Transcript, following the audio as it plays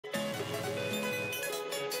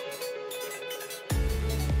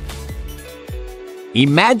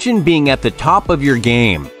Imagine being at the top of your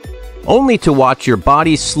game, only to watch your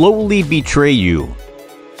body slowly betray you.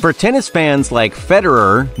 For tennis fans like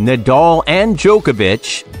Federer, Nadal, and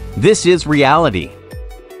Djokovic, this is reality.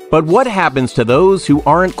 But what happens to those who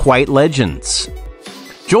aren't quite legends?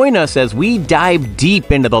 Join us as we dive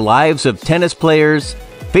deep into the lives of tennis players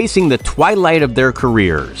facing the twilight of their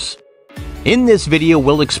careers. In this video,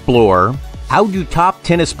 we'll explore: how do top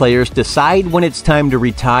tennis players decide when it's time to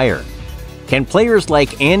retire? Can players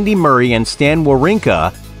like Andy Murray and Stan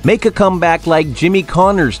Wawrinka make a comeback like Jimmy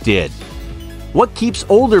Connors did? What keeps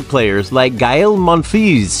older players like Gaël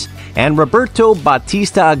Monfils and Roberto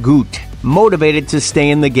Bautista Agut motivated to stay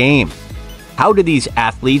in the game? How do these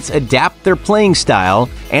athletes adapt their playing style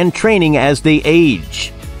and training as they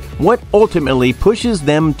age? What ultimately pushes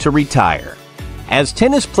them to retire? As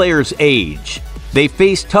tennis players age, they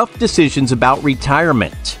face tough decisions about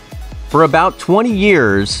retirement. For about 20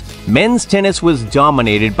 years, men's tennis was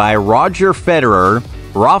dominated by Roger Federer,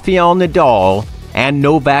 Rafael Nadal, and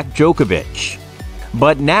Novak Djokovic.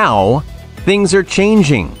 But now, things are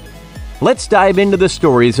changing. Let's dive into the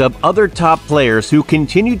stories of other top players who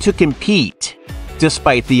continue to compete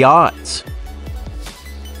despite the odds.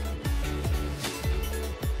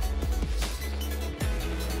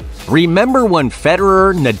 Remember when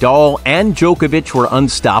Federer, Nadal, and Djokovic were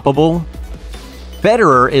unstoppable?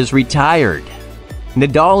 Federer is retired.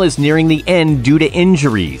 Nadal is nearing the end due to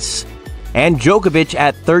injuries. And Djokovic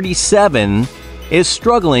at 37 is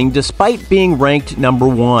struggling despite being ranked number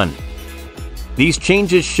 1. These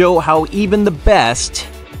changes show how even the best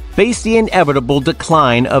face the inevitable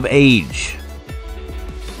decline of age.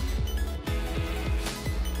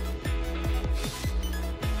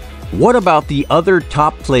 What about the other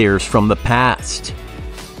top players from the past?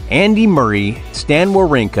 Andy Murray, Stan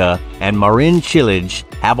Wawrinka, and Marin Cilic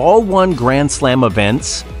have all won Grand Slam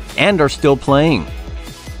events and are still playing.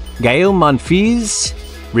 Gaël Monfils,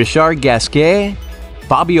 Richard Gasquet,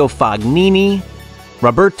 Fabio Fognini,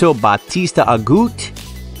 Roberto Bautista Agut,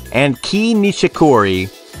 and Kei Nishikori,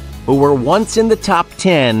 who were once in the top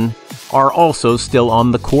 10, are also still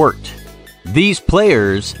on the court. These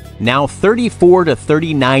players, now 34 to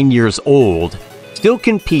 39 years old, still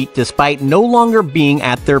compete despite no longer being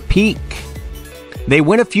at their peak. They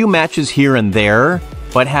win a few matches here and there,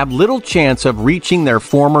 but have little chance of reaching their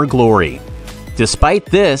former glory. Despite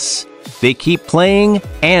this, they keep playing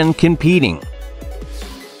and competing.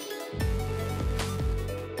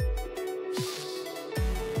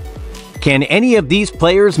 Can any of these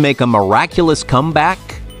players make a miraculous comeback?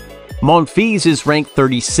 Monfils is ranked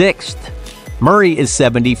 36th. Murray is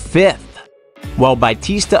 75th, while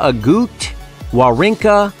Bautista Agut,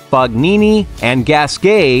 Wawrinka, Fognini, and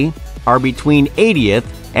Gasquet are between 80th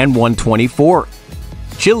and 124th.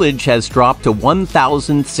 Cilic has dropped to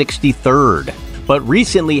 1,063rd, but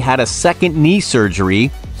recently had a second knee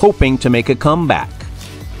surgery, hoping to make a comeback.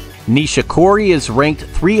 Nishikori is ranked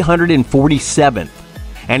 347th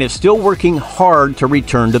and is still working hard to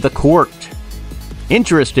return to the court.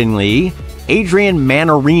 Interestingly, Adrian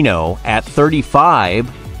Mannarino, at 35,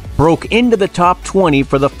 broke into the top 20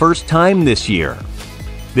 for the first time this year.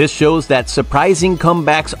 This shows that surprising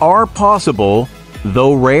comebacks are possible,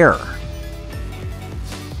 though rare.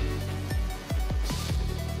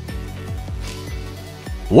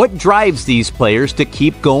 What drives these players to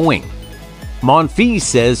keep going? Monfils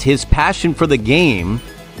says his passion for the game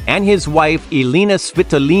and his wife Elena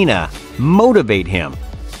Svitolina motivate him.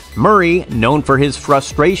 Murray, known for his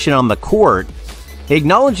frustration on the court,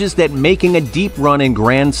 acknowledges that making a deep run in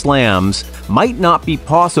Grand Slams might not be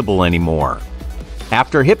possible anymore.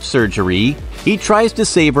 After hip surgery, he tries to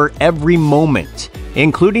savor every moment,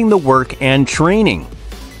 including the work and training.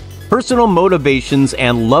 Personal motivations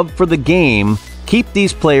and love for the game keep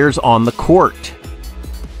these players on the court.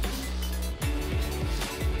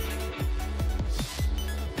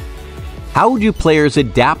 How do players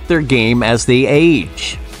adapt their game as they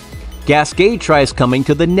age? Gasquet tries coming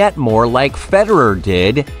to the net more like Federer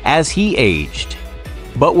did as he aged.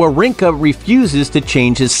 But Wawrinka refuses to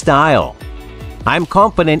change his style. "I'm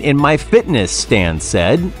confident in my fitness," Stan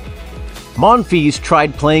said. Monfils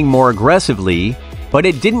tried playing more aggressively, but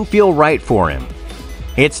it didn't feel right for him.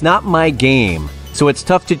 "It's not my game, so it's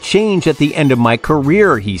tough to change at the end of my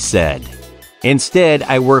career," he said. "Instead,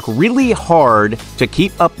 I work really hard to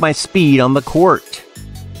keep up my speed on the court."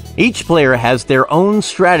 Each player has their own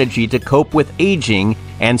strategy to cope with aging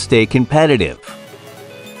and stay competitive.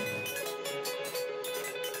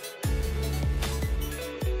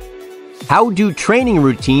 How do training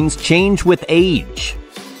routines change with age?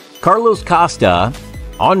 Carlos Costa,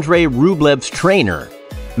 Andre Rublev's trainer,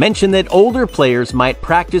 mentioned that older players might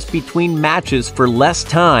practice between matches for less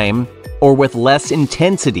time or with less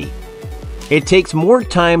intensity. It takes more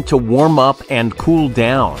time to warm up and cool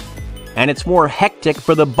down, and it's more hectic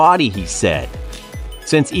for the body, he said.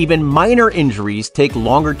 Since even minor injuries take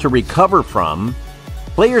longer to recover from,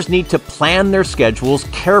 players need to plan their schedules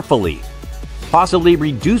carefully, possibly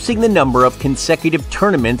reducing the number of consecutive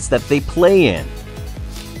tournaments that they play in.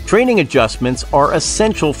 Training adjustments are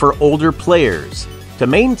essential for older players to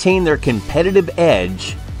maintain their competitive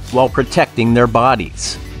edge while protecting their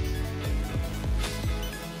bodies.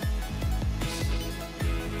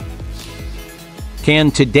 Can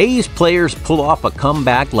today's players pull off a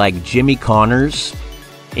comeback like Jimmy Connors?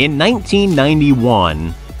 In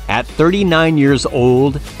 1991, at 39 years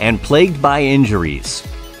old and plagued by injuries,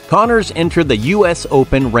 Connors entered the US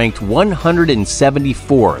Open ranked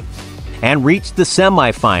 174th and reached the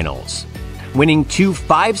semifinals, winning 2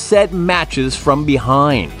 5-set matches from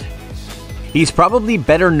behind. He's probably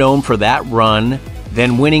better known for that run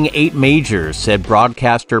than winning 8 majors, said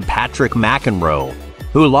broadcaster Patrick McEnroe,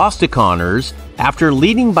 who lost to Connors after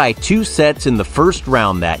leading by 2 sets in the first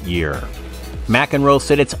round that year. McEnroe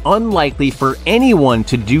said it's unlikely for anyone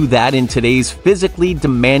to do that in today's physically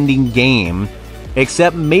demanding game,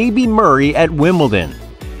 except maybe Murray at Wimbledon.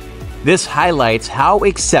 This highlights how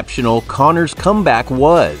exceptional Connors' comeback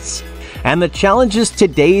was, and the challenges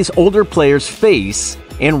today's older players face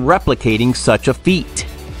in replicating such a feat.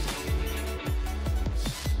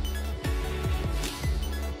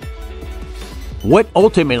 What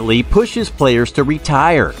ultimately pushes players to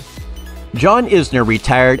retire? John Isner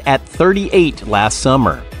retired at 38 last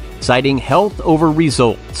summer, citing health over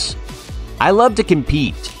results. I love to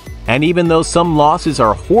compete, and even though some losses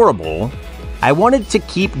are horrible, I wanted to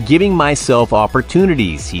keep giving myself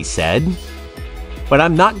opportunities, he said. But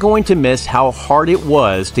I'm not going to miss how hard it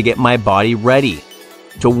was to get my body ready,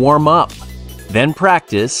 to warm up, then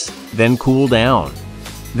practice, then cool down.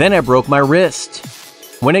 Then I broke my wrist.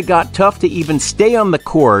 When it got tough to even stay on the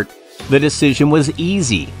court, the decision was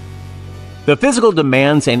easy. The physical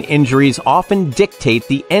demands and injuries often dictate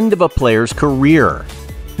the end of a player's career,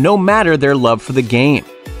 no matter their love for the game.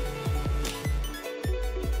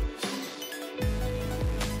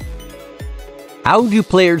 How do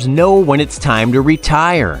players know when it's time to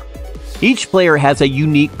retire? Each player has a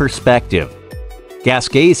unique perspective.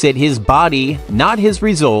 Gasquet said his body, not his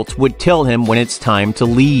results, would tell him when it's time to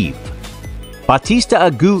leave. Bautista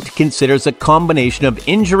Agut considers a combination of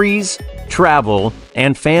injuries, travel,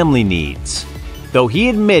 and family needs, though he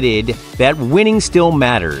admitted that winning still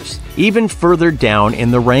matters, even further down in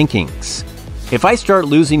the rankings. If I start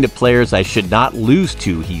losing to players I should not lose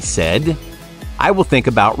to, he said, I will think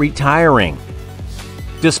about retiring.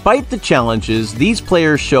 Despite the challenges, these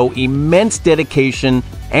players show immense dedication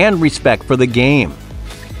and respect for the game,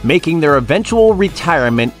 making their eventual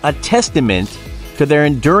retirement a testament to their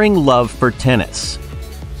enduring love for tennis.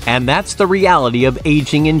 And that's the reality of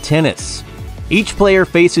aging in tennis. Each player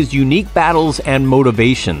faces unique battles and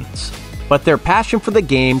motivations, but their passion for the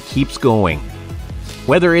game keeps going.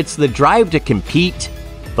 Whether it's the drive to compete,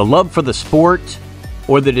 the love for the sport,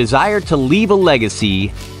 or the desire to leave a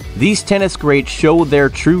legacy, these tennis greats show their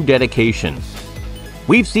true dedication.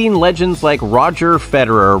 We've seen legends like Roger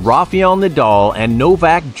Federer, Rafael Nadal, and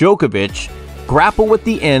Novak Djokovic grapple with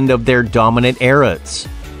the end of their dominant eras.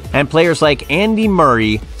 And players like Andy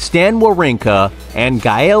Murray, Stan Wawrinka, and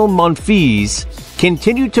Gaël Monfils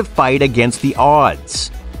continue to fight against the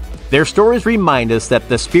odds. Their stories remind us that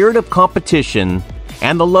the spirit of competition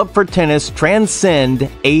and the love for tennis transcend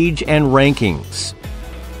age and rankings.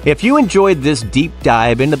 If you enjoyed this deep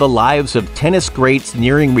dive into the lives of tennis greats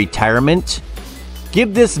nearing retirement,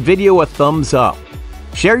 give this video a thumbs up,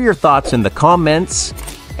 share your thoughts in the comments,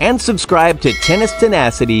 and subscribe to Tennis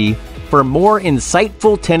Tenacity for more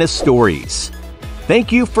insightful tennis stories.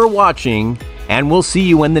 Thank you for watching, and we'll see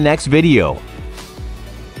you in the next video.